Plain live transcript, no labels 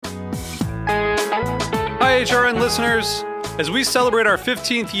HRN listeners. As we celebrate our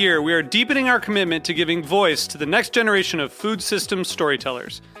 15th year, we are deepening our commitment to giving voice to the next generation of food systems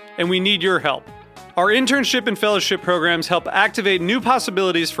storytellers, and we need your help. Our internship and fellowship programs help activate new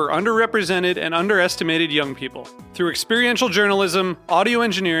possibilities for underrepresented and underestimated young people through experiential journalism, audio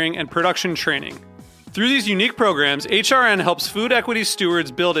engineering, and production training. Through these unique programs, HRN helps food equity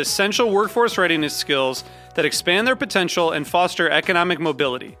stewards build essential workforce readiness skills that expand their potential and foster economic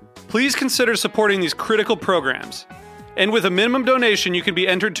mobility. Please consider supporting these critical programs. And with a minimum donation, you can be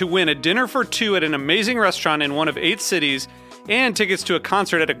entered to win a dinner for two at an amazing restaurant in one of 8 cities and tickets to a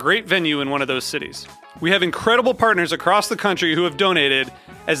concert at a great venue in one of those cities. We have incredible partners across the country who have donated,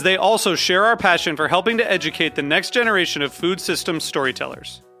 as they also share our passion for helping to educate the next generation of food systems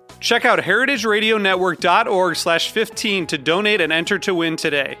storytellers. Check out heritageradionetwork.org/15 to donate and enter to win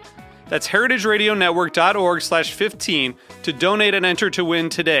today. That's heritageradionetwork.org/15 to donate and enter to win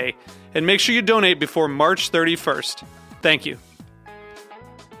today. And make sure you donate before March 31st. Thank you.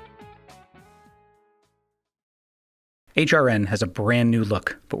 HRN has a brand new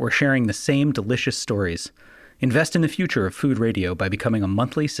look, but we're sharing the same delicious stories. Invest in the future of food radio by becoming a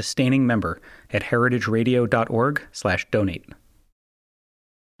monthly sustaining member at heritageradio.org/donate.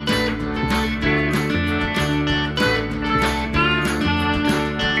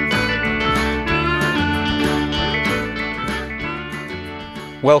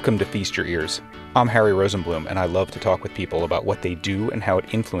 Welcome to Feast Your Ears. I'm Harry Rosenblum, and I love to talk with people about what they do and how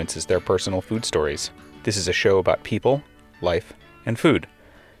it influences their personal food stories. This is a show about people, life, and food.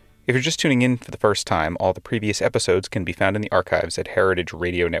 If you're just tuning in for the first time, all the previous episodes can be found in the archives at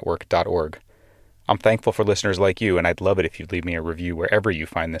heritageradionetwork.org. I'm thankful for listeners like you, and I'd love it if you'd leave me a review wherever you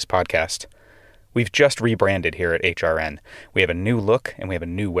find this podcast. We've just rebranded here at HRN. We have a new look, and we have a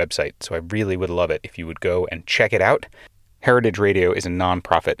new website, so I really would love it if you would go and check it out. Heritage Radio is a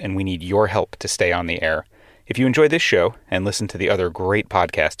nonprofit, and we need your help to stay on the air. If you enjoy this show and listen to the other great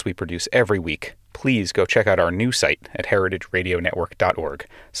podcasts we produce every week, please go check out our new site at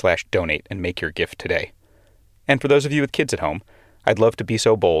heritageradionetwork.org/donate and make your gift today. And for those of you with kids at home, I'd love to be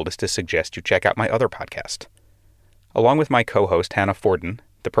so bold as to suggest you check out my other podcast. Along with my co-host Hannah Forden,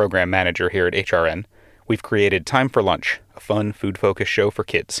 the program manager here at HRN, we've created Time for Lunch, a fun food-focused show for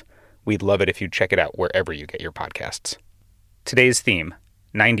kids. We'd love it if you'd check it out wherever you get your podcasts. Today's theme,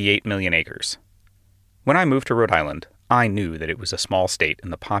 98 million acres. When I moved to Rhode Island, I knew that it was a small state in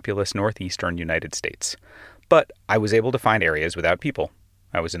the populous northeastern United States. But I was able to find areas without people.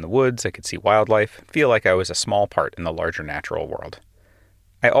 I was in the woods, I could see wildlife, feel like I was a small part in the larger natural world.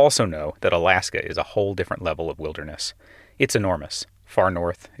 I also know that Alaska is a whole different level of wilderness. It's enormous, far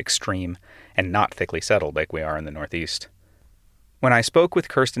north, extreme, and not thickly settled like we are in the Northeast. When I spoke with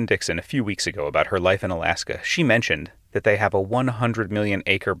Kirsten Dixon a few weeks ago about her life in Alaska, she mentioned that they have a 100 million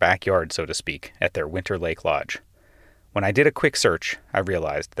acre backyard, so to speak, at their Winter Lake Lodge. When I did a quick search, I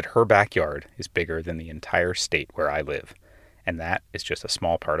realized that her backyard is bigger than the entire state where I live, and that is just a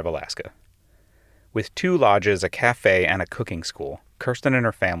small part of Alaska. With 2 lodges, a cafe, and a cooking school, Kirsten and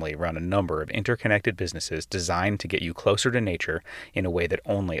her family run a number of interconnected businesses designed to get you closer to nature in a way that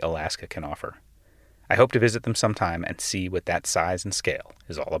only Alaska can offer. I hope to visit them sometime and see what that size and scale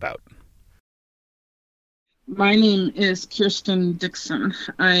is all about. My name is Kirsten Dixon.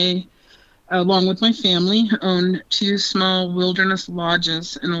 I, along with my family, own 2 small wilderness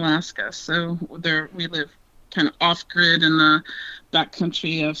lodges in Alaska. So we live kind of off-grid in the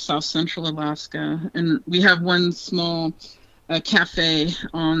backcountry of south central Alaska. And we have one small cafe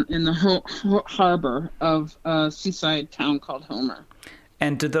in the harbor of a seaside town called Homer.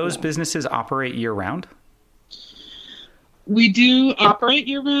 And do those businesses operate year-round? We do operate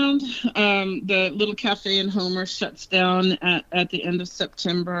year-round. The little cafe in Homer shuts down at the end of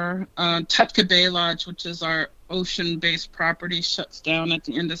September. Tutka Bay Lodge, which is our ocean-based property, shuts down at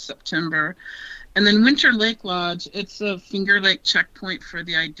the end of September. And then Winter Lake Lodge, it's a Finger Lake checkpoint for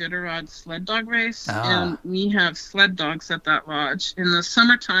the Iditarod sled dog race. And we have sled dogs at that lodge. In the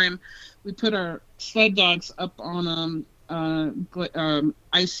summertime, we put our sled dogs up on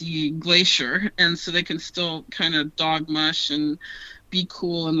icy glacier, and so they can still kind of dog mush and be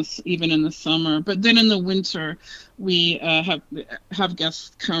cool even in the summer. But then in the winter, we have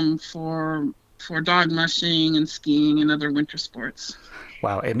guests come for dog mushing and skiing and other winter sports.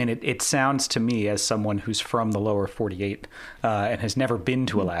 Wow. I mean, it sounds to me, as someone who's from the lower 48 and has never been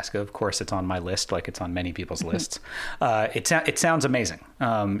to Alaska, of course, it's on my list, like it's on many people's lists. It sounds amazing.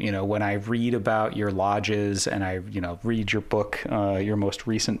 When I read about your lodges and I, read your book, your most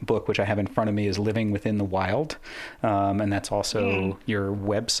recent book, which I have in front of me, is Living Within the Wild. And that's also your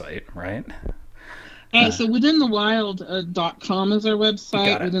website, right? So withinthewild.com is our Got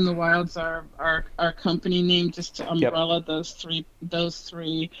website. it. Within the Wild's our company name, just to umbrella those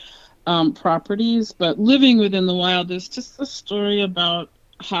three properties. But Living Within the Wild is just a story about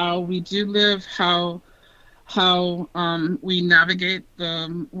how we do live, how we navigate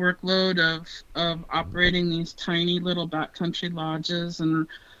the workload of operating these tiny little backcountry lodges, and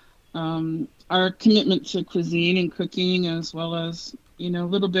our commitment to cuisine and cooking, as well as a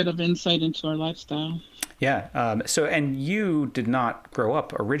little bit of insight into our lifestyle. Yeah. So, and you did not grow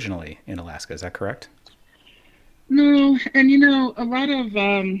up originally in Alaska, is that correct? No, and a lot of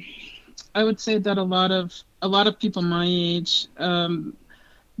I would say that a lot of people my age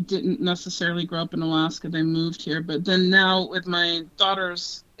didn't necessarily grow up in Alaska. They moved here, but then now with my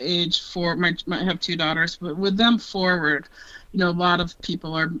daughter's age, I have two daughters, but with them forward, a lot of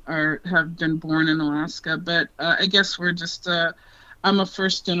people have been born in Alaska. But I guess we're just I'm a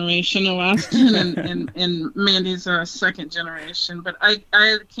first generation Alaskan, and Mandy's a second generation. But I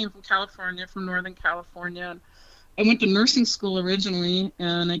came from California, from Northern California. I went to nursing school originally,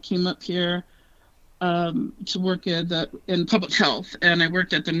 and I came up here to work in public health, and I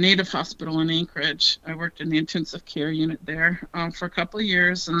worked at the Native Hospital in Anchorage. I worked in the intensive care unit there for a couple of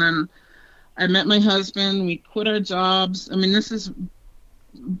years, and then I met my husband. We quit our jobs. I mean, this is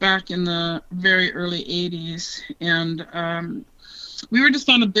back in the very early 80s, and we were just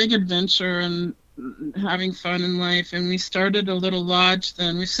on a big adventure and having fun in life, and we started a little lodge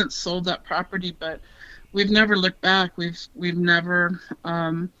then. We've since sold that property, but we've never looked back. We've never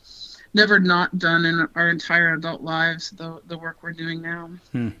not done in our entire adult lives the work we're doing now.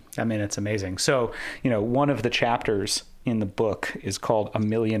 I mean, it's amazing. So, one of the chapters in the book is called A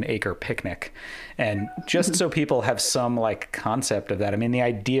Million Acre Picnic. And just so people have some concept of that, I mean, the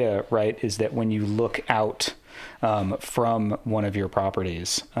idea, right, is that when you look out from one of your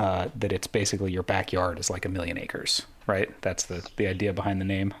properties, that it's basically your backyard is like 1 million acres, right? That's the idea behind the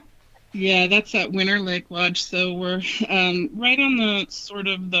name. Yeah, that's at Winter Lake Lodge. So we're right on the sort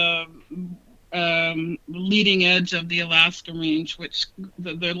of the leading edge of the Alaska Range, which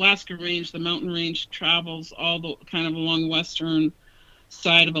the Alaska Range, the mountain range, travels all the kind of along western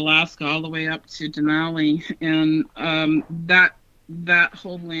side of Alaska all the way up to Denali, and that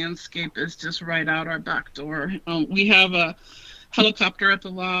whole landscape is just right out our back door. We have a helicopter at the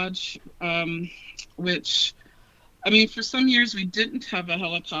lodge, which, I mean, for some years we didn't have a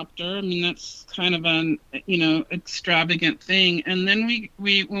helicopter. I mean, that's kind of an, extravagant thing. And then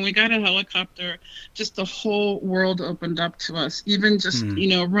we when we got a helicopter, just the whole world opened up to us. Even just,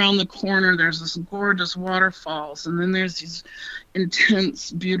 around the corner, there's this gorgeous waterfalls. And then there's these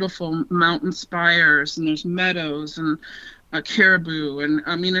intense, beautiful mountain spires, and there's meadows and caribou. And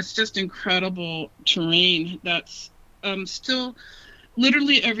I mean, it's just incredible terrain that's still...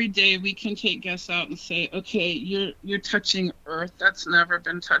 Literally every day we can take guests out and say, okay, you're touching earth that's never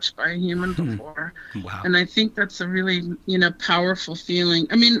been touched by a human before. Wow. And I think that's a really, powerful feeling.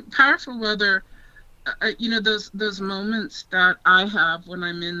 I mean, powerful whether, those moments that I have when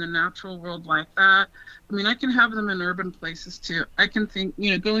I'm in the natural world like that. I mean, I can have them in urban places too. I can think,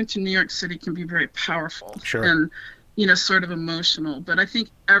 going to New York City can be very powerful. Sure. And, sort of emotional. But I think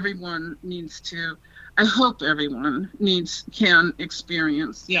everyone needs to, I hope everyone can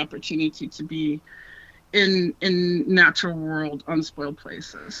experience the opportunity to be in natural world, unspoiled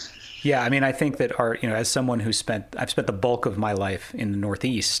places. Yeah, I mean, I think that as someone I've spent the bulk of my life in the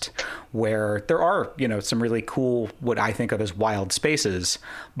Northeast, where there are, some really cool, what I think of as wild spaces,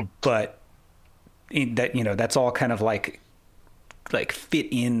 but that's all kind of like fit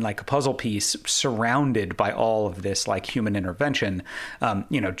in like a puzzle piece surrounded by all of this human intervention.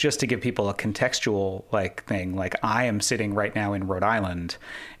 Just to give people a contextual thing, I am sitting right now in Rhode Island,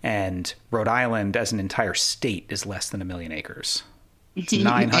 and Rhode Island as an entire state is less than 1 million acres. It's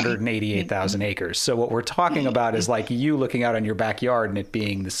 988,000 acres. So what we're talking about is you looking out on your backyard and it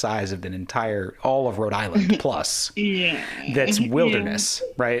being the size of all of Rhode Island plus. Yeah. That's wilderness,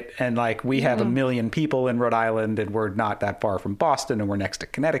 right? And we have 1 million people in Rhode Island, and we're not that far from Boston, and we're next to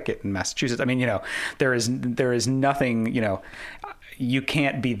Connecticut and Massachusetts. I mean, there is nothing, you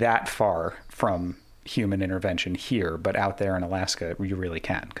can't be that far from human intervention here, but out there in Alaska, you really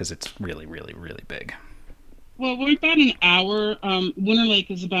can, because it's really, really, really big. Well, we're about an hour. Winter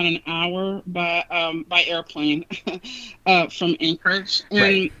Lake is about an hour by airplane from Anchorage,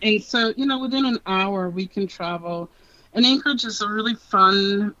 and so within an hour we can travel. And Anchorage is a really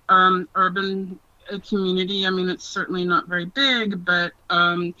fun urban community. I mean, it's certainly not very big, but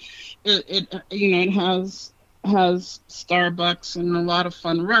it has Starbucks and a lot of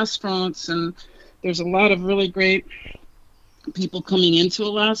fun restaurants, and there's a lot of really great people coming into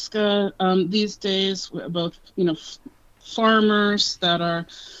Alaska these days, both farmers that are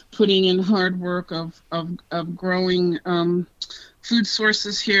putting in hard work of growing food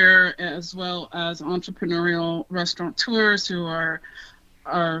sources here, as well as entrepreneurial restaurateurs who are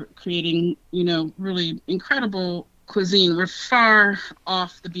creating really incredible cuisine. We're far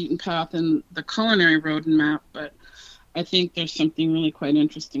off the beaten path in the culinary roadmap, but I think there's something really quite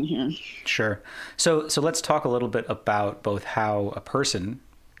interesting here. Sure. So let's talk a little bit about both how a person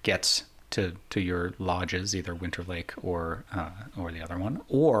gets to your lodges, either Winter Lake or the other one,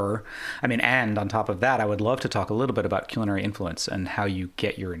 and on top of that, I would love to talk a little bit about culinary influence and how you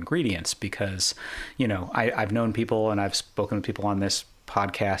get your ingredients, because I've known people and I've spoken with people on this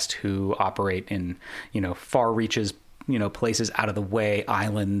podcast who operate in far reaches, places out of the way,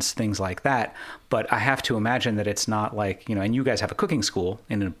 islands, things like that. But I have to imagine that it's not like, and you guys have a cooking school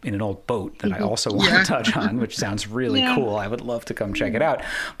in an old boat that I also want to touch on, which sounds really cool. I would love to come check it out.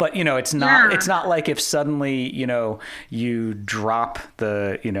 But, it's not like if suddenly, you drop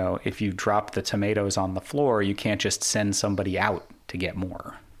if you drop the tomatoes on the floor, you can't just send somebody out to get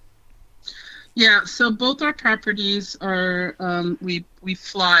more. Yeah, so both our properties are we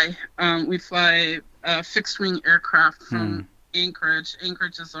fly fixed wing aircraft from Anchorage.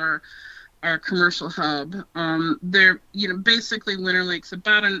 Anchorage is our commercial hub. They're basically Winter Lake's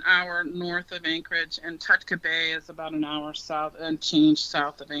about an hour north of Anchorage, and Tutka Bay is about an hour south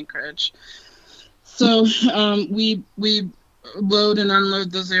of Anchorage. So we load and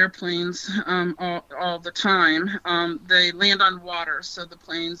unload those airplanes all the time. They land on water, so the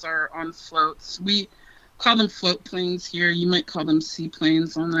planes are on floats. We call them float planes here. You might call them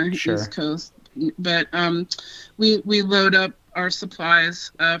seaplanes on the East Coast. But we load up our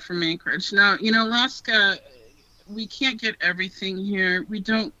supplies from Anchorage. Now, Alaska, we can't get everything here. We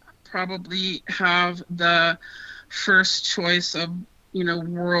don't probably have the first choice of,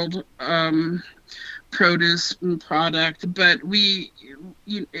 world produce and product, but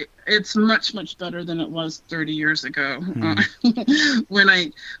it's much better than it was 30 years ago. In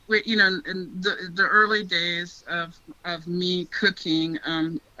the early days of me cooking,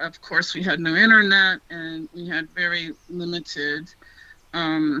 of course we had no internet and we had very limited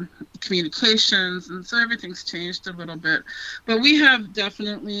communications, and so everything's changed a little bit, but we have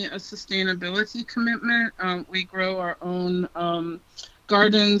definitely a sustainability commitment. We grow our own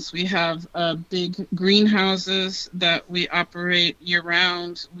gardens. We have big greenhouses that we operate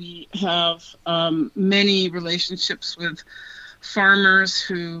year-round. We have many relationships with farmers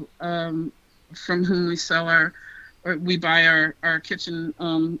who, from whom we buy our kitchen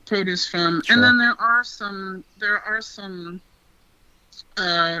produce from. Sure. And then there are some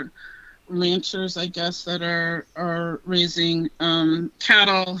ranchers, I guess, that are raising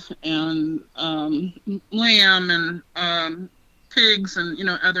cattle and lamb and pigs and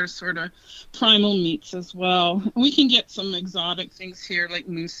other sort of primal meats as well. We can get some exotic things here like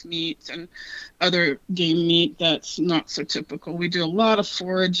moose meat and other game meat that's not so typical. We do a lot of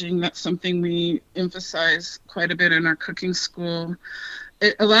foraging. That's something we emphasize quite a bit in our cooking school.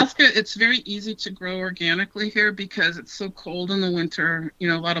 Alaska, it's very easy to grow organically here because it's so cold in the winter. A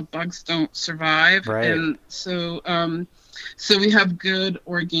lot of bugs don't survive, right. And so we have good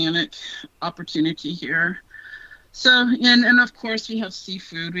organic opportunity here. So, and of course we have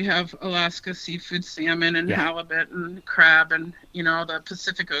seafood. We have Alaska seafood, salmon and halibut and crab and, the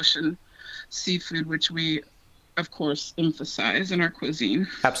Pacific Ocean seafood, which we, of course, emphasize in our cuisine.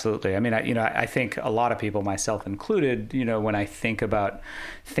 Absolutely. I mean, I think a lot of people, myself included, when I think about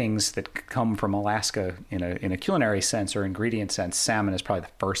things that come from Alaska in a culinary sense or ingredient sense, salmon is probably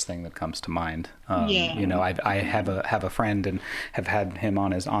the first thing that comes to mind. I have a friend and have had him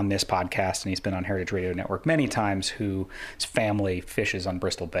on this podcast, and he's been on Heritage Radio Network many times, whose family fishes on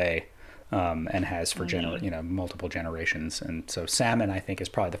Bristol Bay. And has for multiple generations. And so salmon, I think, is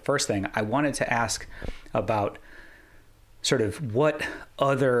probably the first thing. I wanted to ask about sort of what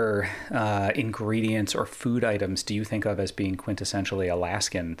other ingredients or food items do you think of as being quintessentially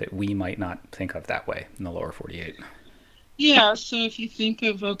Alaskan that we might not think of that way in the lower 48? Yeah, so if you think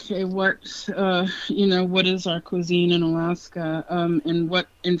of, what is our cuisine in Alaska, and what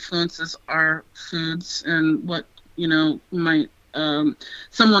influences our foods, and what, might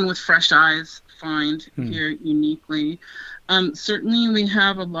someone with fresh eyes find here uniquely. Certainly we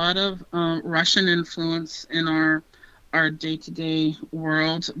have a lot of Russian influence in our day-to-day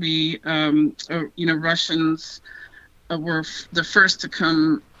world. We, Russians were the first to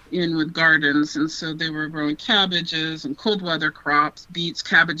come in with gardens, and so they were growing cabbages and cold weather crops, beets,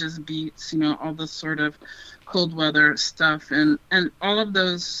 all this sort of cold weather stuff, and all of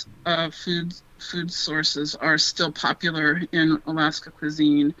those food sources are still popular in Alaska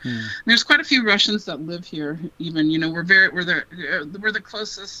cuisine. There's quite a few Russians that live here. Even we're the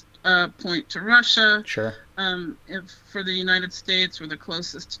closest point to Russia. Sure. For the United States, we're the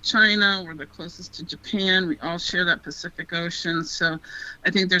closest to China. We're the closest to Japan. We all share that Pacific Ocean. So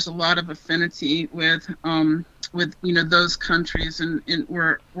I think there's a lot of affinity with those countries, and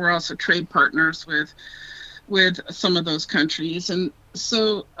we're also trade partners with some of those countries. And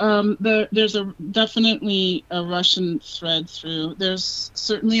so there's definitely a Russian thread through. There's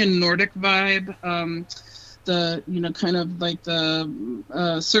certainly a Nordic vibe. Kind of like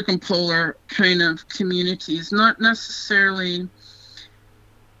the circumpolar kind of communities, not necessarily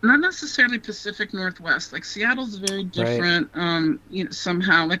Pacific Northwest. Like Seattle's very different. Right.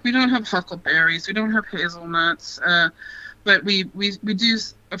 Somehow, like we don't have huckleberries, we don't have hazelnuts, but we do,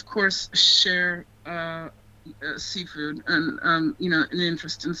 of course, share seafood and an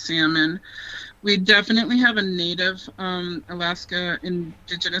interest in salmon. We definitely have a native Alaska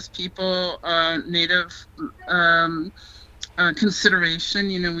indigenous people native consideration.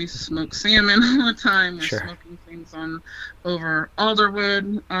 We smoke salmon all the time. We're smoking things over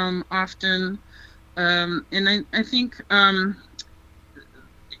alderwood often, and I think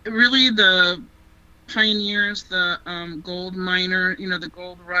really the pioneers, the gold miner, the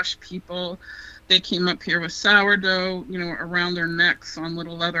gold rush people. They came up here with sourdough, around their necks on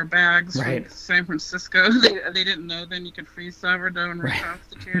little leather bags from San Francisco. They didn't know then you could freeze sourdough and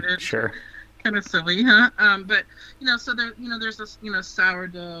reconstitute it. Sure. Kind of silly, huh? But so there, there's this,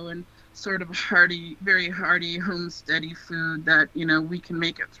 sourdough and sort of hearty, very hearty, homesteady food that we can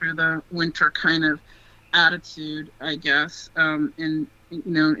make it through the winter kind of attitude, I guess. In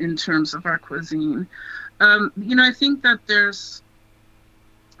terms of our cuisine, I think that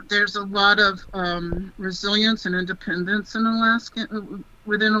there's a lot of resilience and independence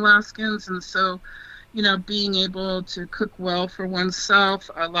within Alaskans, and so being able to cook well for oneself.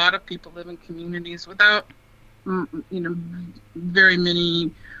 A lot of people live in communities without very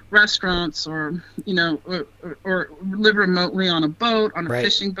many restaurants, or live remotely on a boat, on a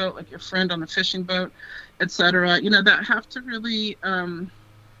fishing boat, like your friend on a fishing boat, etc. That have to really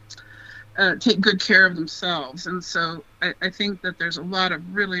take good care of themselves. And so I think that there's a lot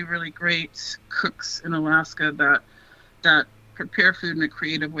of really, really great cooks in Alaska that prepare food in a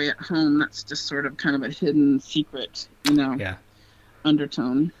creative way at home. That's just sort of kind of a hidden secret,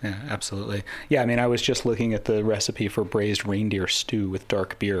 undertone. Yeah, absolutely. Yeah, I mean, I was just looking at the recipe for braised reindeer stew with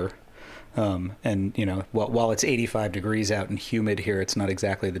dark beer. And while it's 85 degrees out and humid here, it's not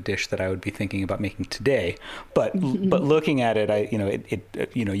exactly the dish that I would be thinking about making today. But looking at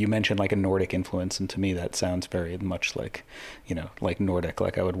it, you mentioned like a Nordic influence, and to me that sounds very much like Nordic.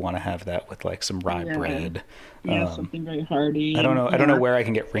 Like I would want to have that with like some rye bread. Yeah, something very hearty. I don't know where I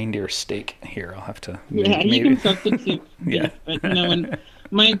can get reindeer steak here. I'll have to. Maybe. You can substitute. But when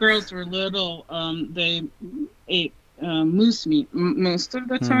my girls were little, they ate moose meat most of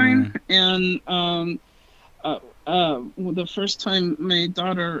the time, and the first time my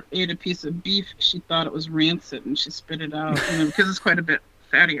daughter ate a piece of beef, she thought it was rancid and she spit it out, because it's quite a bit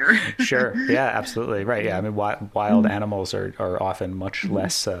fattier. Sure. Yeah, absolutely. Right. Yeah. I mean, wild animals are often much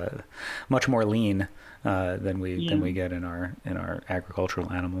less, much more lean than we get in our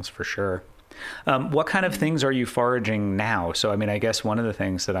agricultural animals, for sure. What kind of things are you foraging now? So, I mean, I guess one of the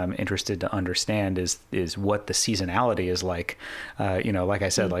things that I'm interested to understand is what the seasonality is like. Like I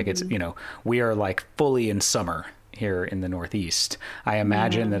said, like it's, we are like fully in summer here in the Northeast. I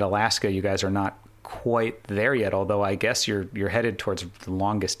imagine that Alaska, you guys are not quite there yet, although I guess you're headed towards the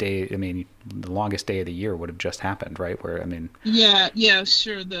longest day. I mean, the longest day of the year would have just happened, right? Yeah,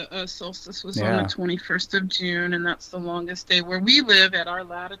 sure. The solstice was on the 21st of June, and that's the longest day. Where we live at our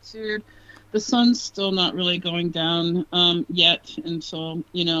latitude, the sun's still not really going down yet until,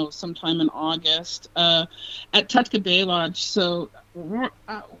 sometime in August at Tutka Bay Lodge. So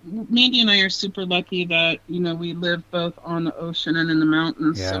Mandy and I are super lucky that, we live both on the ocean and in the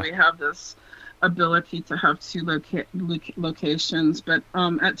mountains. Yeah. So we have this ability to have two locations. But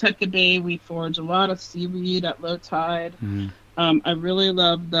at Tutka Bay, we forage a lot of seaweed at low tide. I really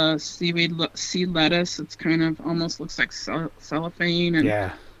love the sea lettuce. It's kind of almost looks like cellophane.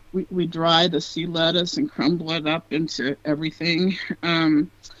 And we dry the sea lettuce and crumble it up into everything.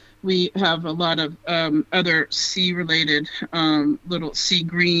 We have a lot of other sea-related little sea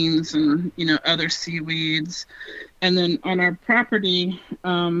greens and, other seaweeds. And then on our property,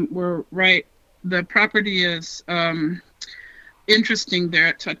 the property is interesting there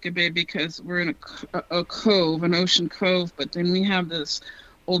at Tutka Bay because we're in a cove, an ocean cove, but then we have this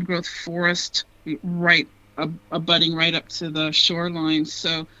old-growth forest abutting right up to the shoreline.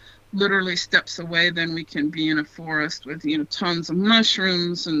 So literally steps away, then we can be in a forest with, tons of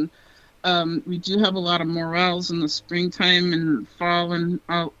mushrooms. And we do have a lot of morels in the springtime and fall in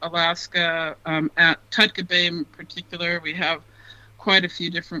Alaska. At Tutka Bay in particular, we have quite a few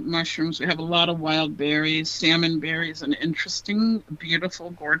different mushrooms. We have a lot of wild berries. Salmon berry is an interesting,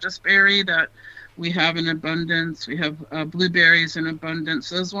 beautiful, gorgeous berry that we have in abundance. We have blueberries in abundance.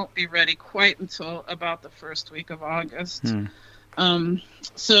 Those won't be ready quite until about the first week of August.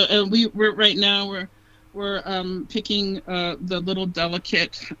 So we're right now we're picking the little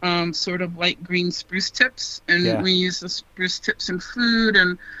delicate sort of light green spruce tips, and we use the spruce tips in food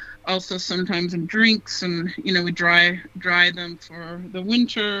and also sometimes in drinks, and we dry them for the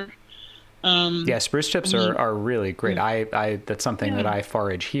winter. Spruce tips are really great. I that's something that I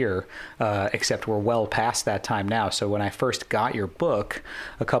forage here, except we're well past that time now. So when I first got your book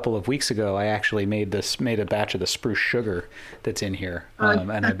a couple of weeks ago, I actually made a batch of the spruce sugar that's in here,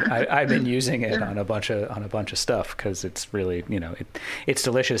 and I've been using it on a bunch of stuff because it's really it's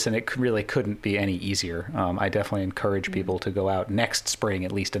delicious, and it really couldn't be any easier. I definitely encourage people to go out next spring,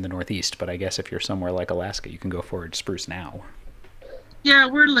 at least in the Northeast. But I guess if you're somewhere like Alaska, you can go forage spruce now. Yeah,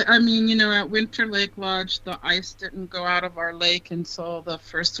 at Winter Lake Lodge, the ice didn't go out of our lake until the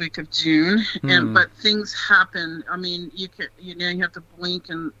first week of June, but things happen. You have to blink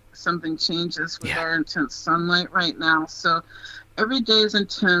and something changes with our intense sunlight right now. So every day is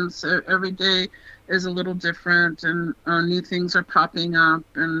intense. Every day is a little different, and new things are popping up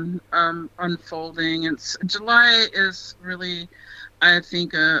and unfolding. And July is really, I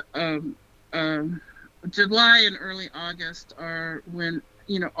think, July and early August are when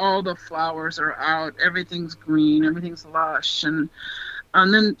all the flowers are out, everything's green, everything's lush, and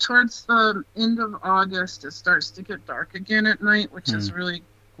then towards the end of August it starts to get dark again at night, which is really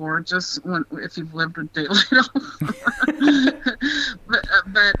gorgeous if you've lived with daylight.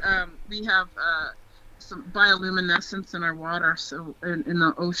 but we have some bioluminescence in our water, so in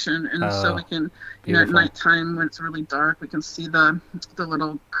the ocean, and so we can at nighttime when it's really dark, we can see the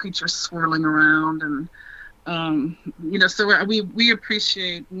little creatures swirling around, and so we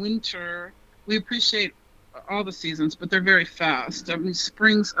appreciate winter. We appreciate all the seasons, but they're very fast.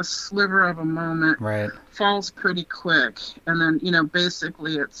 Spring's a sliver of a moment. Right. Fall's pretty quick, and then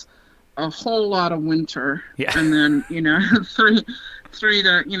basically it's a whole lot of winter. Yeah. And then three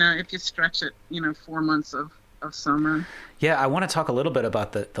to if you stretch it 4 months of summer. Yeah, I want to talk a little bit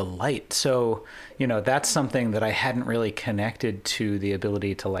about the light. So that's something that I hadn't really connected to, the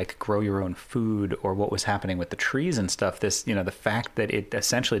ability to grow your own food or what was happening with the trees and stuff. This the fact that it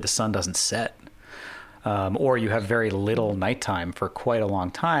essentially the sun doesn't set, or you have very little nighttime for quite a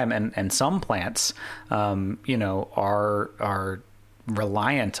long time, and some plants are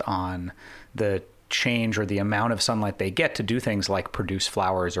reliant on the change or the amount of sunlight they get to do things like produce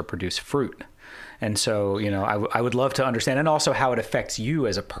flowers or produce fruit. And so, I would love to understand, and also how it affects you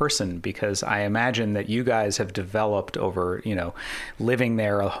as a person, because I imagine that you guys have developed over, living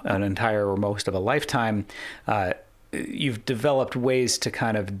there an entire or most of a lifetime, you've developed ways to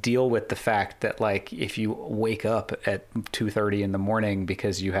kind of deal with the fact that if you wake up at 2:30 in the morning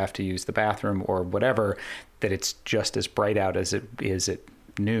because you have to use the bathroom or whatever, that it's just as bright out as it is at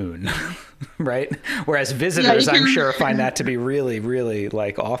noon, right? Whereas visitors, I'm sure, find that to be really, really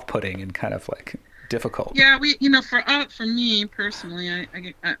off-putting and kind of difficult. Yeah, for me personally,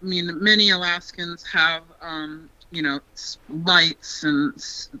 I mean, many Alaskans have lights and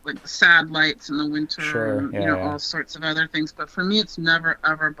sad lights in the winter, sure, and all sorts of other things. But for me, it's never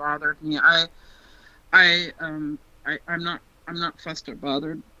ever bothered me. I'm not fussed or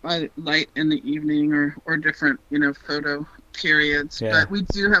bothered by light in the evening or different photo periods. But we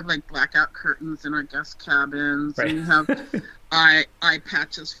do have blackout curtains in our guest cabins, right. And we have eye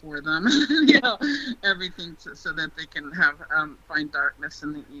patches for them, everything so that they can have find darkness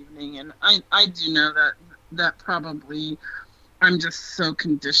in the evening. And I do know that probably I'm just so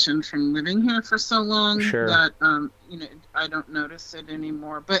conditioned from living here for so long, sure, that I don't notice it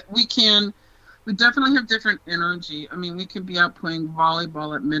anymore. But we definitely have different energy. I mean, we could be out playing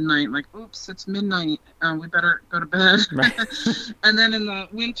volleyball at midnight, oops, it's midnight, we better go to bed. Right. And then in the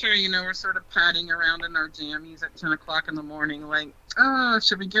winter, we're sort of padding around in our jammies at 10 o'clock in the morning,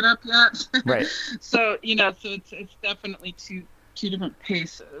 should we get up yet? Right. So, it's definitely two different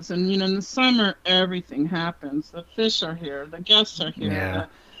paces. And, in the summer, everything happens. The fish are here, the guests are here,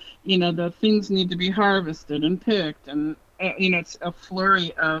 the things need to be harvested and picked, and it's a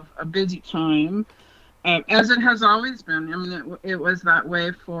flurry of a busy time, as it has always been. I mean, it was that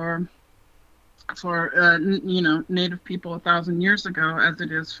way for Native people 1,000 years ago, as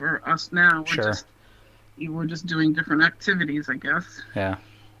it is for us now. We're just doing different activities, I guess. Yeah.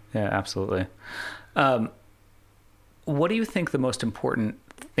 Yeah, absolutely. What do you think the most important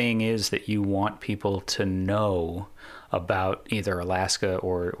thing is that you want people to know about either Alaska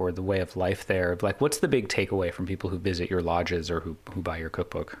or the way of life there? Like, what's the big takeaway from people who visit your lodges or who buy your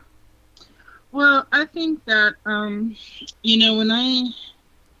cookbook? Well, I think that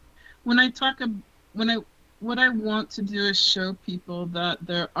what I want to do is show people that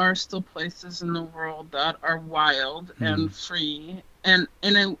there are still places in the world that are wild and free, and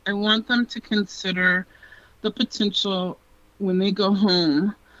I want them to consider the potential when they go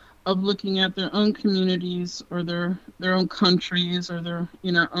home of looking at their own communities or their own countries or their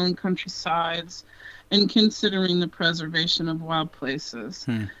own countrysides, and considering the preservation of wild places.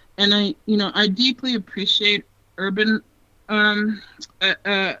 And I deeply appreciate urban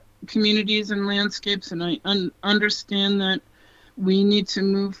communities and landscapes, and I understand that we need to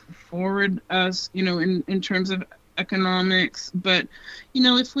move forward as in terms of economics. But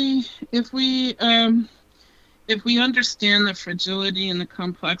if we understand the fragility and the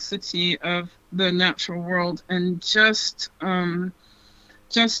complexity of the natural world and just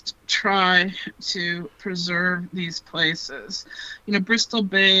try to preserve these places. Bristol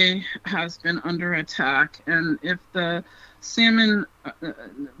Bay has been under attack, and if the salmon,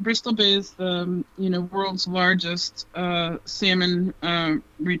 Bristol Bay is the world's largest salmon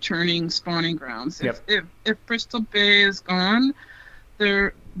returning spawning grounds. Yep. If Bristol Bay is gone,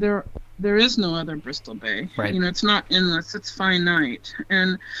 there is no other Bristol Bay. Right. It's not endless, it's finite.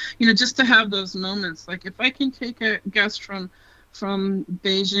 And just to have those moments, like if I can take a guest from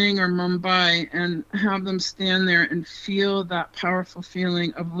Beijing or Mumbai and have them stand there and feel that powerful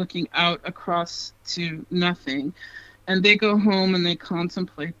feeling of looking out across to nothing, and they go home and they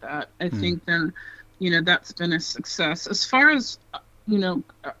contemplate that, I think then, that's been a success. As far as,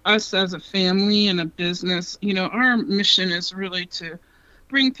 us as a family and a business, our mission is really to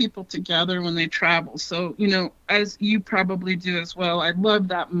bring people together when they travel. So, as you probably do as well, I love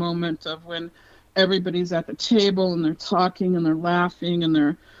that moment of when everybody's at the table and they're talking and they're laughing and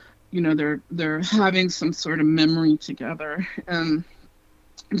they're having some sort of memory together. And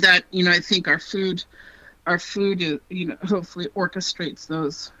that, I think our food is, hopefully orchestrates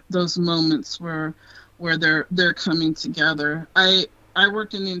those moments where they're coming together. I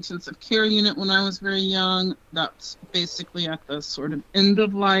worked in the intensive care unit when I was very young. That's basically at the sort of end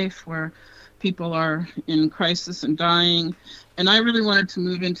of life where people are in crisis and dying. And I really wanted to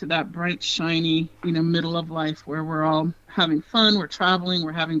move into that bright, shiny, middle of life where we're all having fun, we're traveling,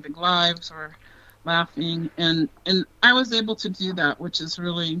 we're having big lives, we're laughing. And I was able to do that, which is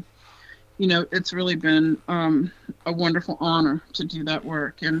really, it's really been a wonderful honor to do that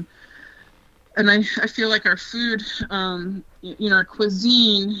work. And I feel like our food, our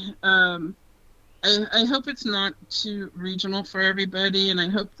cuisine, I hope it's not too regional for everybody, and I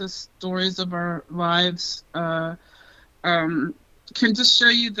hope the stories of our lives can just show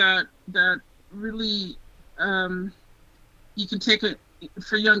you that really you can take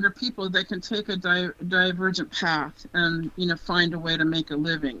for younger people, they can take a divergent path and find a way to make a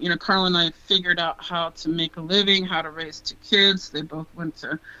living. Carl and I figured out how to make a living, how to raise 2 kids. They both went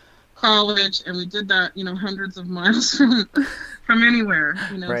to college, and we did that hundreds of miles from anywhere.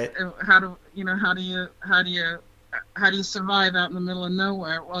 Right. How do you survive out in the middle of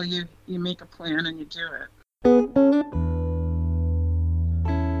nowhere? Well, you make a plan and you do it.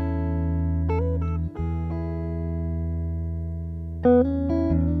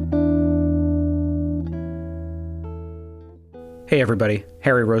 Hey everybody,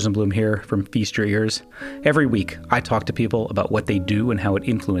 Harry Rosenblum here from Feast Your Ears. Every week, I talk to people about what they do and how it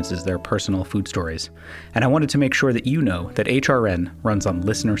influences their personal food stories. And I wanted to make sure that you know that HRN runs on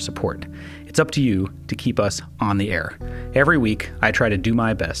listener support. It's up to you to keep us on the air. Every week, I try to do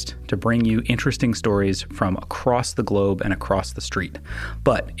my best to bring you interesting stories from across the globe and across the street.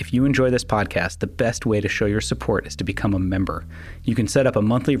 But if you enjoy this podcast, the best way to show your support is to become a member. You can set up a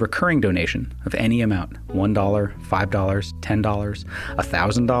monthly recurring donation of any amount, $1, $5, $10,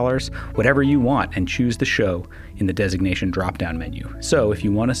 $1,000, whatever you want, and choose the show in the designation drop-down menu. So if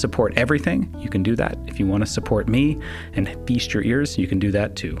you want to support everything, you can do that. If you want to support me and Feast Your Ears, you can do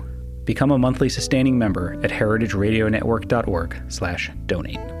that too. Become a monthly sustaining member at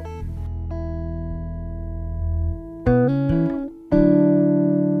heritageradionetwork.org/donate.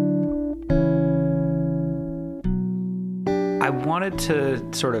 I wanted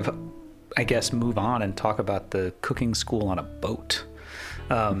to sort of, move on and talk about the cooking school on a boat.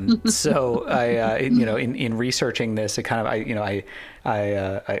 So I, in researching this, it kind of,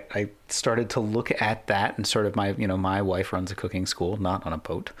 I started to look at that, and sort of my wife runs a cooking school, not on a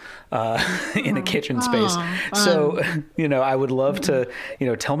boat, in a kitchen space. So, I would love to,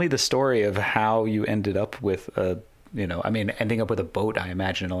 tell me the story of how you ended up with ending up with a boat. I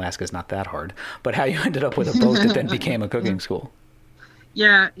imagine in Alaska is not that hard, but how you ended up with a boat that then became a cooking school.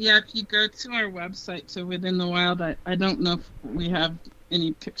 Yeah. If you go to our website, to Within the Wild, I don't know if we have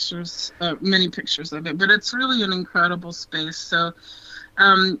any pictures, many pictures of it, but it's really an incredible space. So,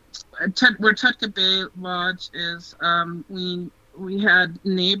 where Tutka Bay Lodge is, we had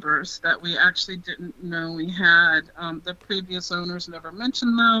neighbors that we actually didn't know we had. The previous owners never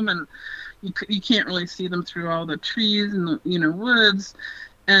mentioned them, and you can't really see them through all the trees and the woods.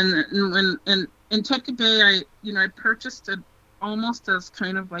 And in Tutka Bay, I purchased it almost as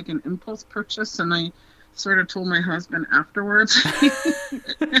kind of like an impulse purchase, and I sort of told my husband afterwards. So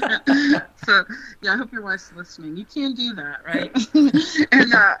yeah, I hope your wife's listening. You can't do that, right?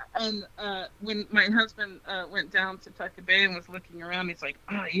 and when my husband went down to Tutka Bay and was looking around, he's like,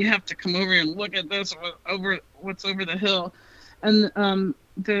 "Oh, you have to come over and look at this what's over the hill." And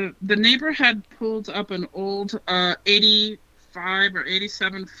the neighbor had pulled up an old 85 or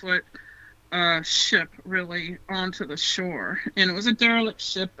 87 foot ship really onto the shore, and it was a derelict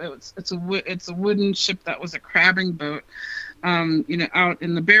ship. It's a wooden ship that was a crabbing boat, out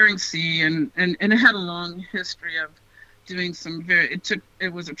in the Bering Sea, and it had a long history of doing some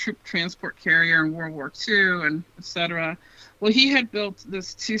it was a troop transport carrier in World War II, and etc. Well, he had built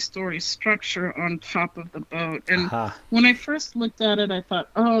this 2-story structure on top of the boat, and when I first looked at it, I thought,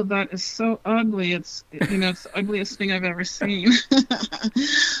 "Oh, that is so ugly. It's it's the ugliest thing I've ever seen."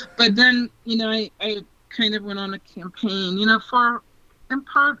 But then, I kind of went on a campaign, for in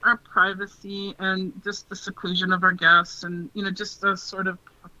part our privacy and just the seclusion of our guests, and just the sort of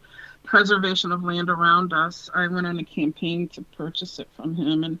preservation of land around us. I went on a campaign to purchase it from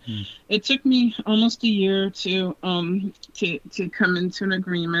him, and it took me almost a year to come into an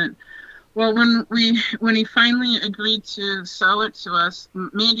agreement. Well, when he finally agreed to sell it to us,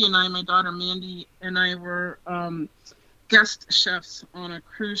 Mandy and I, my daughter Mandy and I, were guest chefs on a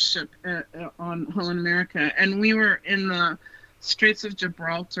cruise ship on Holland America, and we were in the Straits of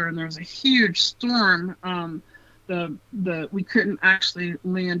Gibraltar, and there was a huge storm. We couldn't actually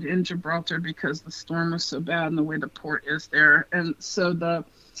land in Gibraltar because the storm was so bad and the way the port is there. And so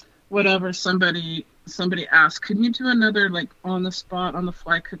somebody asked, "Can you do another on the spot, on the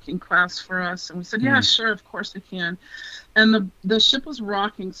fly cooking class for us?" And we said, "Yeah, sure, of course we can." And the ship was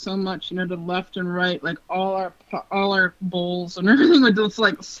rocking so much, to left and right, all our bowls and everything would just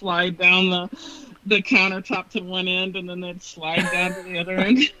slide down the countertop to one end, and then they'd slide down to the other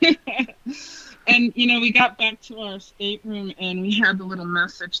end. And, we got back to our stateroom, and we had the little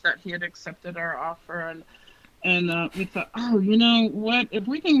message that he had accepted our offer. And we thought, "Oh, what? If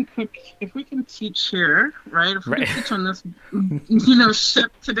we can teach here, right? If we can teach on this,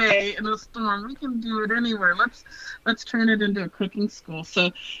 ship today in a storm, we can do it anywhere. Let's turn it into a cooking school."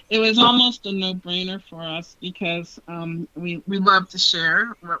 So it was almost a no-brainer for us, because we love to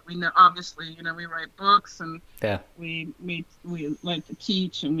share what we know. Obviously, we write books, and we like to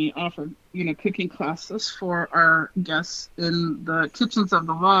teach, and we offer cooking classes for our guests in the kitchens of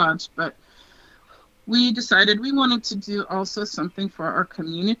the lodge, but we decided we wanted to do also something for our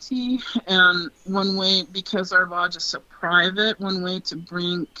community. And one way, because our lodge is so private, one way to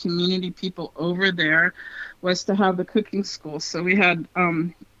bring community people over there was to have the cooking school. So we had,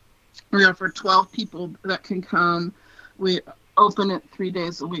 we offer 12 people that can come. We open it 3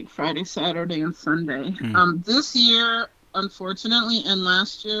 days a week, Friday, Saturday, and Sunday. This year, unfortunately, and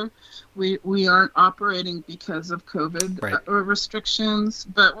last year, we aren't operating because of COVID restrictions,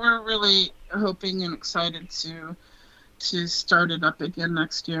 but we're really hoping and excited to start it up again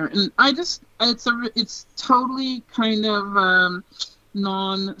next year. And it's totally kind of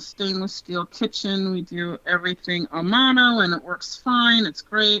non-stainless steel kitchen. We do everything a mano, and it works fine. It's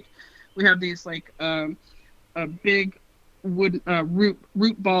great. We have these big wood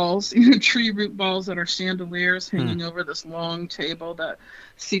root balls, tree root balls that are chandeliers hanging over this long table that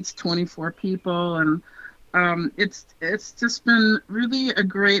seats 24 people, and it's just been really a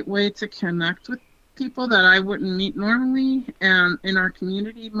great way to connect with people that I wouldn't meet normally, and in our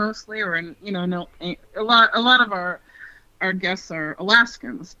community mostly, or in a lot of our guests are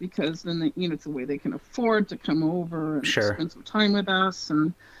Alaskans, because then it's a way they can afford to come over and spend some time with us.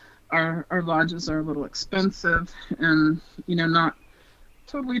 And our lodges are a little expensive, and not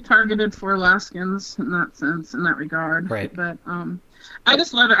totally targeted for Alaskans in that sense, in that regard. Right. But I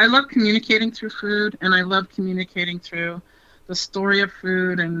just love it. I love communicating through food, and I love communicating through the story of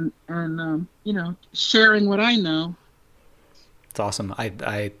food and sharing what I know. It's awesome.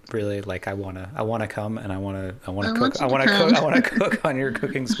 I really like. I wanna come, and I wanna cook. I wanna cook on your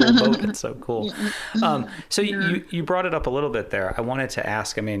cooking school boat. It's so cool. So you brought it up a little bit there. I wanted to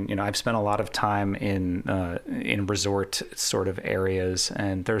ask. I mean, I've spent a lot of time in resort sort of areas,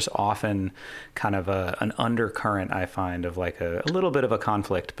 and there's often kind of an undercurrent, I find, of like a little bit of a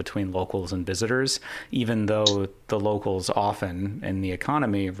conflict between locals and visitors, even though the locals often in the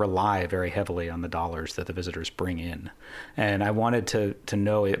economy rely very heavily on the dollars that the visitors bring in. And I wanted to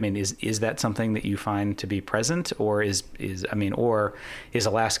know, I mean, is that something that you find to be present, or is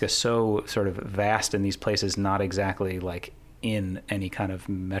Alaska so sort of vast and these places not exactly like in any kind of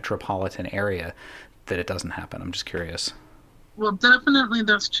metropolitan area that it doesn't happen? I'm just curious. Well, definitely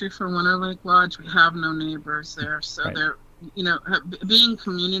that's true for Winter Lake Lodge. We have no neighbors there, so Right. they're being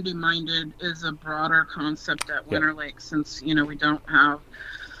community minded is a broader concept at Winter Lake, since we don't have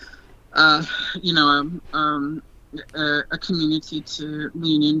a community to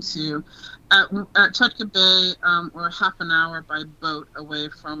lean into. At Tutka Bay, we're half an hour by boat away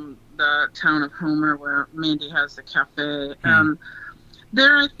from the town of Homer, where Mandy has the cafe.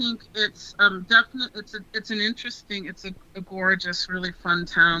 There, I think it's definitely it's a gorgeous, really fun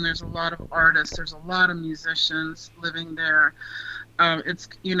town. There's a lot of artists. There's a lot of musicians living there. It's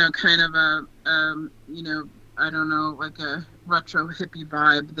kind of a I don't know, like a retro hippie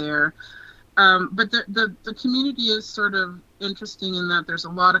vibe there. But the community is sort of interesting in that there's a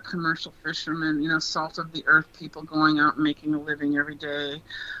lot of commercial fishermen, salt of the earth people going out and making a living every day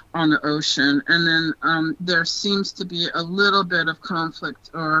on the ocean. And then there seems to be a little bit of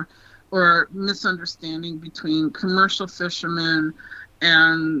conflict or misunderstanding between commercial fishermen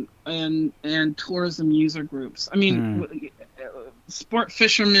and tourism user groups. I mean, sport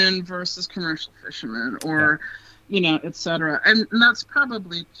fishermen versus commercial fishermen, or et cetera. And that's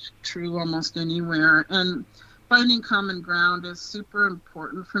probably true almost anywhere. And finding common ground is super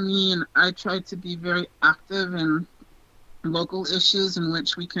important for me. And I try to be very active in local issues in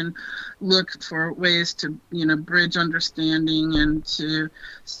which we can look for ways to, bridge understanding and to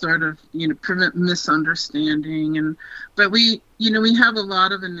sort of, prevent misunderstanding. But we have a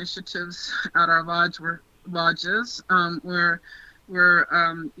lot of initiatives at our lodges where we're,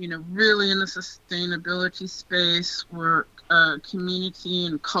 really in the sustainability space. We're community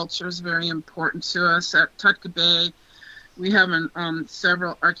and culture is very important to us. At Tutka Bay, we have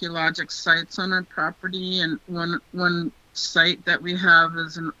several archaeological sites on our property, and one site that we have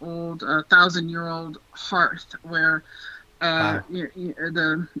is an old 1,000-year-old hearth where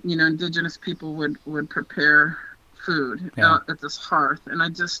the indigenous people would prepare food at this hearth, and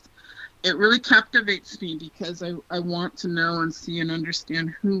it really captivates me because I want to know and see and understand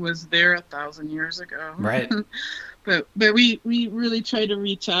who was there 1,000 years ago. Right. But we really try to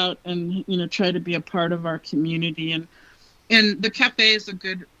reach out and try to be a part of our community, and the cafe is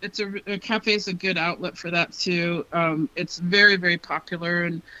a cafe is a good outlet for that too. It's very, very popular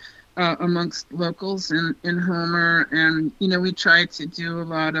and amongst locals in Homer, and we try to do a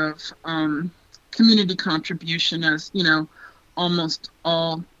lot of community contribution, as almost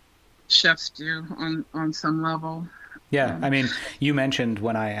all chefs do on some level. Yeah, I mean, you mentioned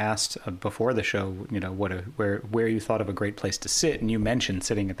when I asked before the show, where you thought of a great place to sit, and you mentioned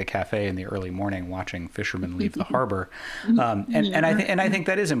sitting at the cafe in the early morning watching fishermen leave the harbor, and I think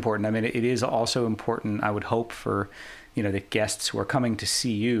that is important. I mean, it is also important, I would hope, for the guests who are coming to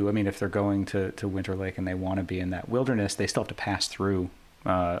see you. I mean, if they're going to Winter Lake and they want to be in that wilderness, they still have to pass through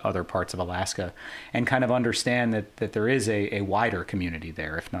other parts of Alaska and kind of understand that there is a wider community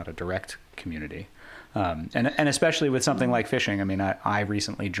there, if not a direct community. And especially with something like fishing. I mean, I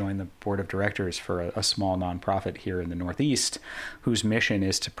recently joined the board of directors for a small nonprofit here in the Northeast, whose mission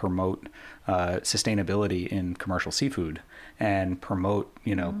is to promote sustainability in commercial seafood and promote,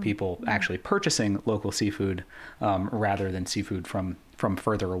 people actually purchasing local seafood rather than seafood from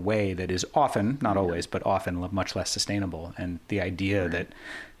further away that is often, not always, but often much less sustainable. And the idea that,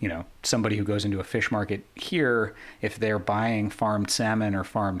 somebody who goes into a fish market here, if they're buying farmed salmon or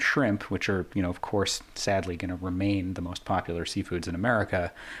farmed shrimp, which are, of course, sadly going to remain the most popular seafoods in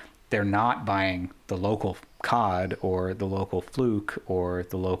America, they're not buying the local cod or the local fluke or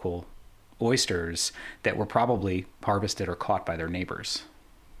the local oysters that were probably harvested or caught by their neighbors.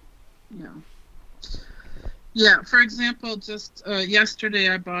 Yeah, for example, just yesterday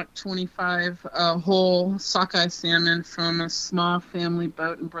I bought 25 whole sockeye salmon from a small family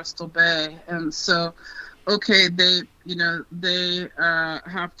boat in Bristol Bay. And so okay, they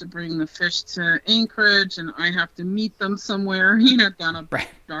have to bring the fish to Anchorage, and I have to meet them somewhere, down a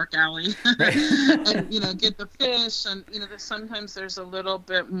dark alley, and get the fish, and sometimes there's a little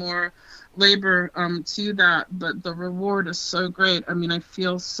bit more labor to that, but the reward is so great. I mean, I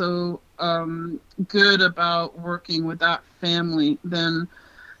feel so good about working with that family than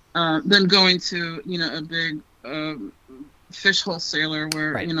going to a big fish wholesaler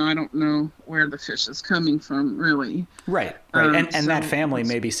where I don't know where the fish is coming from, really. Right. And so that family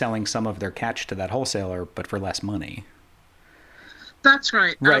may be selling some of their catch to that wholesaler, but for less money. That's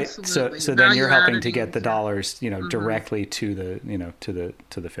right. Right. Absolutely. So then you're helping to get the dollars, directly to the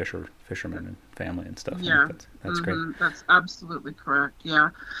to the fishermen and family and stuff. Yeah. That's great. That's absolutely correct. Yeah.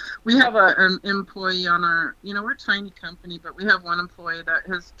 We have an employee on our, we're a tiny company, but we have one employee that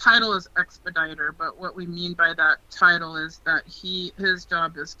his title is expediter. But what we mean by that title is that his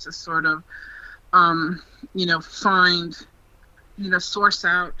job is to sort of, find, source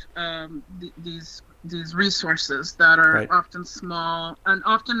out these resources that are often small and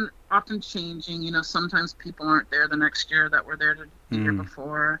often changing. Sometimes people aren't there the next year that were there the year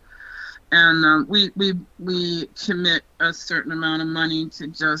before, and we commit a certain amount of money to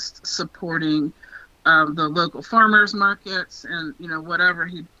just supporting the local farmers markets, and whatever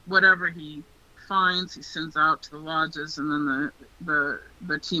he finds, he sends out to the lodges, and then the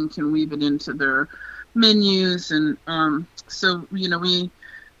team can weave it into their menus, and so we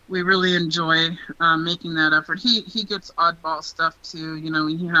really enjoy making that effort. He gets oddball stuff too. He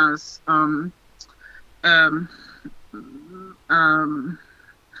has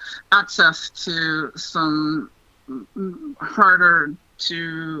access to some harder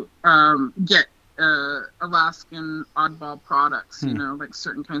to get Alaskan oddball products. Like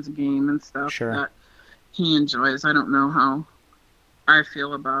certain kinds of game and stuff that he enjoys. I don't know how I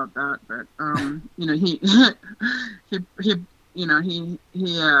feel about that, but he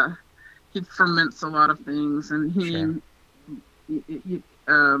ferments a lot of things, and he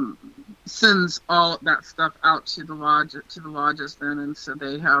sends all that stuff out to the lodges then, and so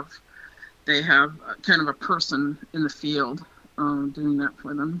they have kind of a person in the field doing that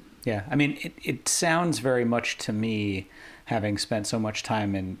for them. Yeah, I mean, it sounds very much to me, having spent so much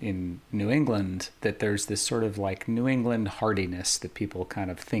time in New England, that there's this sort of like New England hardiness that people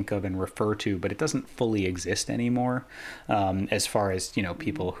kind of think of and refer to, but it doesn't fully exist anymore, as far as,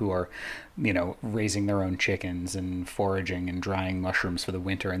 people who are, raising their own chickens and foraging and drying mushrooms for the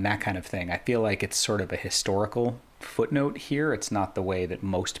winter and that kind of thing. I feel like it's sort of a historical footnote here. It's not the way that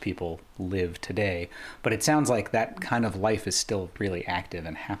most people live today, but it sounds like that kind of life is still really active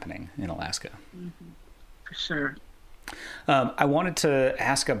and happening in Alaska. For sure. I wanted to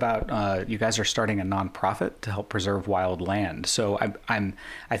ask about you guys are starting a nonprofit to help preserve wild land. So I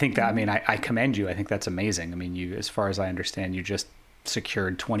think that, I commend you. I think that's amazing. I mean, you, as far as I understand, you just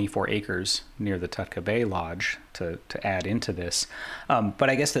secured 24 acres near the Tutka Bay Lodge to add into this. But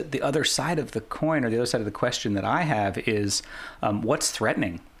I guess that the other side of the coin, or the other side of the question that I have is, what's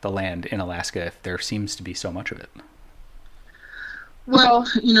threatening the land in Alaska if there seems to be so much of it? Well,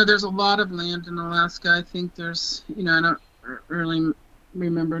 there's a lot of land in Alaska. I think there's, I don't really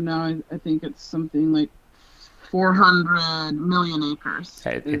remember now. I think it's something like 400 million acres.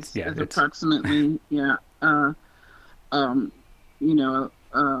 It's approximately, the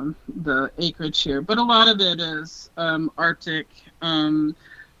acreage here. But a lot of it is Arctic,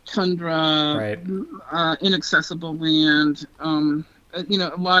 tundra, inaccessible land. A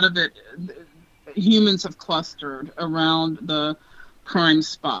lot of it, humans have clustered around the prime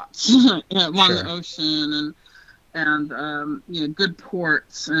spots along the ocean, and good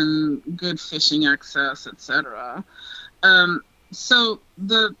ports and good fishing access, etc. So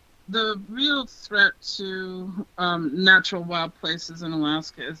the real threat to natural wild places in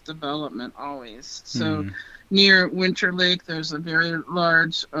Alaska is development always. So near Winter Lake, there's a very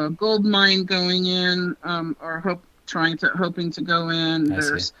large gold mine going in, hoping to go in.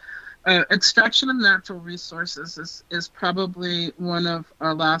 There's extraction of natural resources is probably one of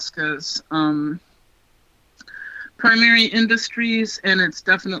Alaska's primary industries, and it's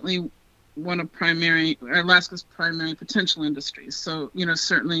definitely one of Alaska's primary potential industries. So,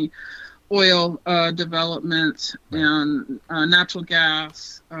 certainly oil development and natural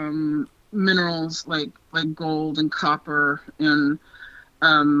gas, minerals like gold and copper and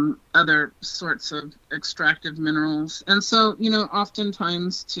other sorts of extractive minerals. And so,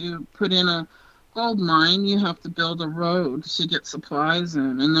 oftentimes to put in a gold mine, you have to build a road to get supplies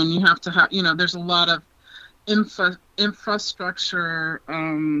in. And then you have to have, there's a lot of infrastructure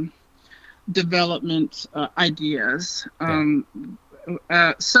development ideas.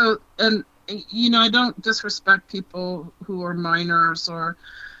 So, and I don't disrespect people who are miners or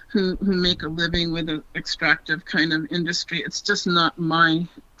who make a living with an extractive kind of industry. It's just not my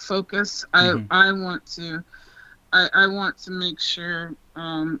focus. I want to make sure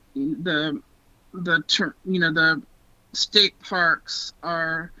the state parks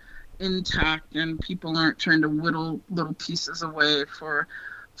are intact and people aren't trying to whittle little pieces away for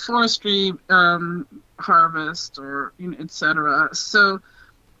forestry harvest or etc. So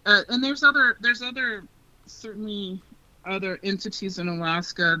and there's certainly other entities in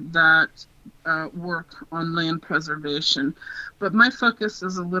Alaska that work on land preservation, but our focus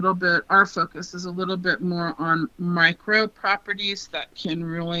is a little bit more on micro properties that can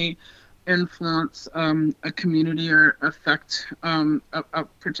really influence a community or affect a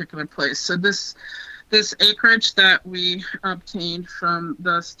particular place. So this acreage that we obtained from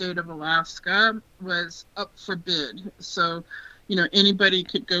the state of Alaska was up for bid. So, anybody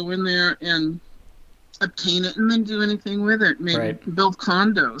could go in there and obtain it and then do anything with it. Maybe build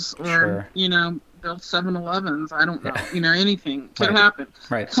condos or, build 7-Elevens. I don't know. Anything could happen.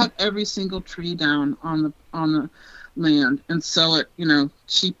 Right. Cut every single tree down on the land and sell it,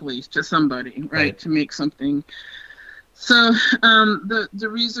 cheaply to somebody, right, to make something. So the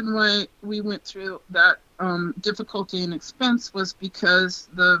reason why we went through that difficulty and expense was because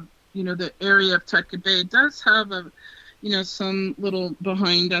the area of Tutka Bay does have some little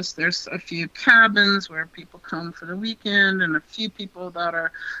behind us. There's a few cabins where people come for the weekend and a few people that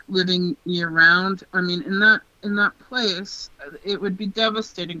are living year round. I mean, in that place, it would be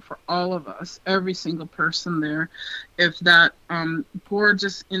devastating for all of us, every single person there, if that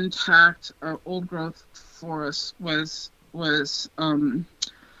gorgeous, intact, old growth forest was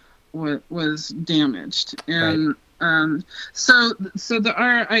damaged. And so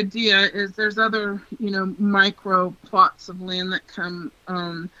our idea is there's other micro plots of land that come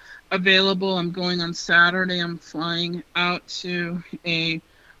available. I'm going on Saturday. I'm flying out to a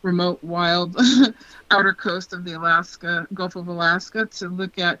remote wild outer coast of the Gulf of Alaska to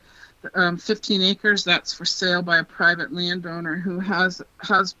look at 15 acres that's for sale by a private landowner who has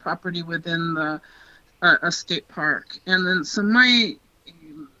property within a state park. And then so my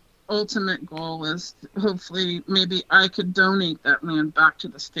ultimate goal is hopefully maybe I could donate that land back to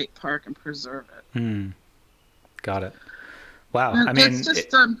the state park and preserve it. Got it. Wow. And it's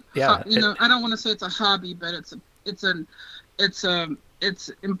just I don't want to say it's a hobby, but it's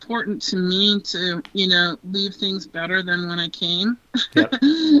important to me to leave things better than when I came. Yep.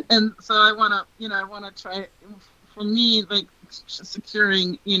 And so I want to try, for me, like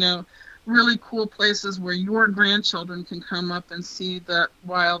securing really cool places where your grandchildren can come up and see that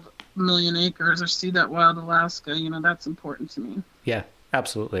wild million acres or see that wild Alaska. That's important to me. Yeah,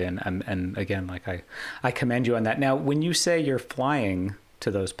 absolutely. And again, like I commend you on that. Now, when you say you're flying to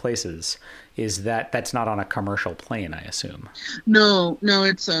those places, is that's not on a commercial plane, I assume? No,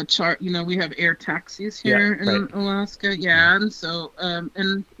 it's a chart. We have air taxis here in Alaska. Yeah. And so,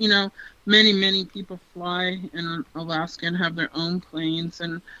 many people fly in Alaska and have their own planes.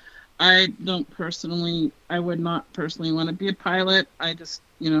 And I would not personally want to be a pilot. I just,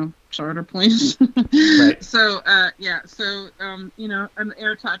 charter planes. Right. So, an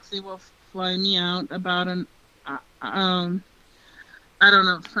air taxi will fly me out about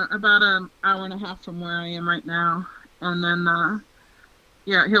about an hour and a half from where I am right now. And then,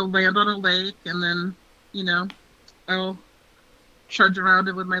 he'll land on a lake, and then, I'll trudge around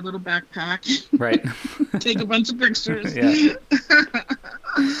it with my little backpack. Right. Take a bunch of pictures. Yeah.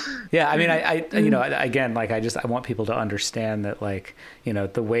 Yeah, I mean, I again, like, I want people to understand that, like,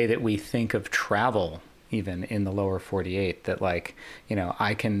 the way that we think of travel, even in the lower 48, that, like,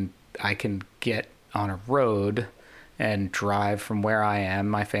 I can get on a road and drive from where I am.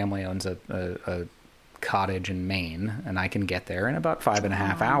 My family owns a cottage in Maine, and I can get there in about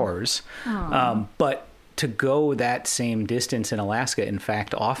 5.5 hours. But to go that same distance in Alaska, in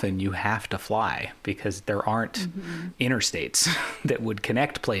fact, often you have to fly because there aren't interstates that would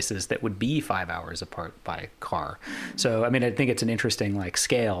connect places that would be 5 hours apart by car. So, I mean, I think it's an interesting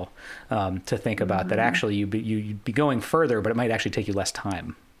scale to think about that. Actually, you'd be going further, but it might actually take you less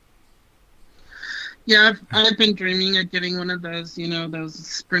time. Yeah, I've been dreaming of getting one of those, those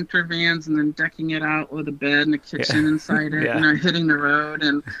Sprinter vans and then decking it out with a bed and a kitchen inside it, hitting the road.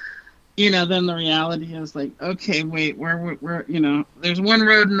 And, then the reality is like, okay, wait, where there's one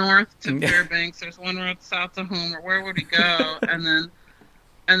road north to Fairbanks, there's one road south to Homer. Where would we go? And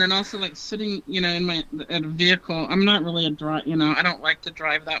then also like sitting, in a vehicle. I'm not really a drive, I don't like to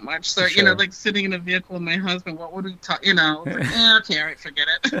drive that much. So, like sitting in a vehicle with my husband, what would we talk, okay, all right, forget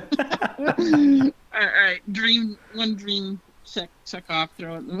it. All right, one dream check off,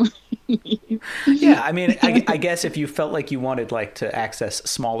 throw it. Yeah, I mean, I guess if you felt like you wanted like to access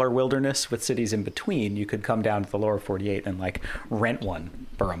smaller wilderness with cities in between, you could come down to the lower 48 and like rent one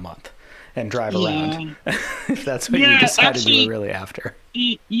for a month and drive around if that's what you decided you were really after.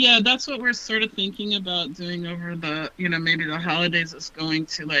 Yeah, that's what we're sort of thinking about doing over the, maybe the holidays, is going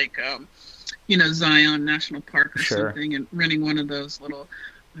to like, Zion National Park or something, and renting one of those little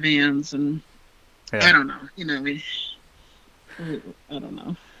vans. And I don't know, I don't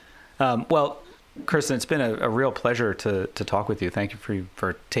know. Well, Kristen, it's been a real pleasure to talk with you. Thank you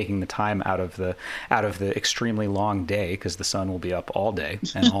for taking the time out of the extremely long day, because the sun will be up all day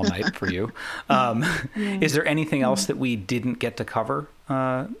and all night for you. Is there anything else that we didn't get to cover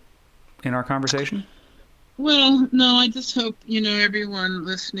in our conversation? Well, no, I just hope, everyone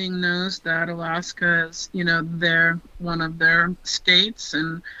listening knows that Alaska is, they're one of their states,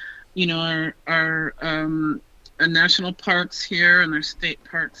 and, our national parks here, and there's state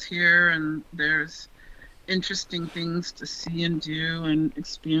parks here, and there's interesting things to see and do and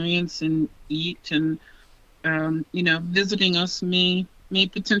experience and eat, and visiting us may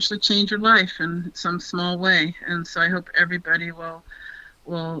potentially change your life in some small way. And so I hope everybody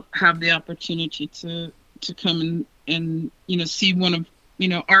will have the opportunity to come and see one of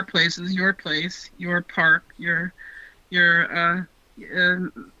our places, your place, your park, your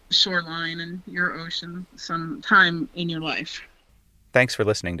shoreline, and your ocean sometime in your life. Thanks for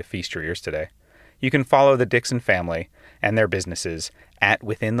listening to Feast Your Ears today. You can follow the Dixon family and their businesses at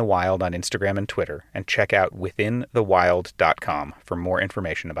Within the Wild on Instagram and Twitter, and check out withinthewild.com for more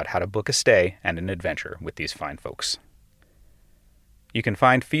information about how to book a stay and an adventure with these fine folks. You can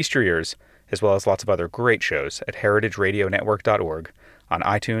find Feast Your Ears, as well as lots of other great shows, at heritageradionetwork.org, on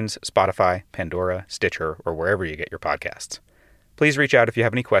iTunes, Spotify, Pandora, Stitcher, or wherever you get your podcasts. Please reach out if you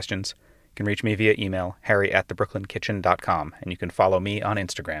have any questions. You can reach me via email, harry@thebrooklynkitchen.com, and you can follow me on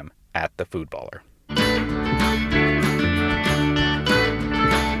Instagram @thefoodballer.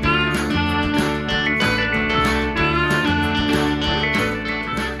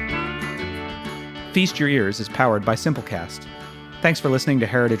 Feast Your Ears is powered by Simplecast. Thanks for listening to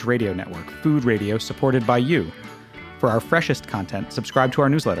Heritage Radio Network, food radio supported by you. For our freshest content, subscribe to our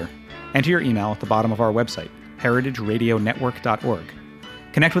newsletter. Enter your email at the bottom of our website, heritageradionetwork.org.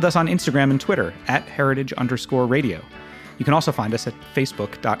 Connect with us on Instagram and Twitter @heritage_radio. You can also find us at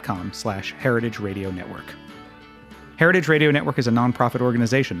facebook.com/Heritage Radio Network. Heritage Radio Network is a nonprofit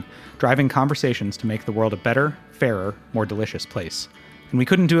organization driving conversations to make the world a better, fairer, more delicious place. And we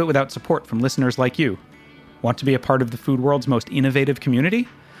couldn't do it without support from listeners like you. Want to be a part of the food world's most innovative community?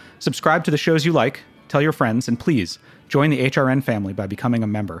 Subscribe to the shows you like, tell your friends, and please join the HRN family by becoming a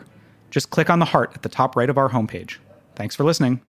member. Just click on the heart at the top right of our homepage. Thanks for listening.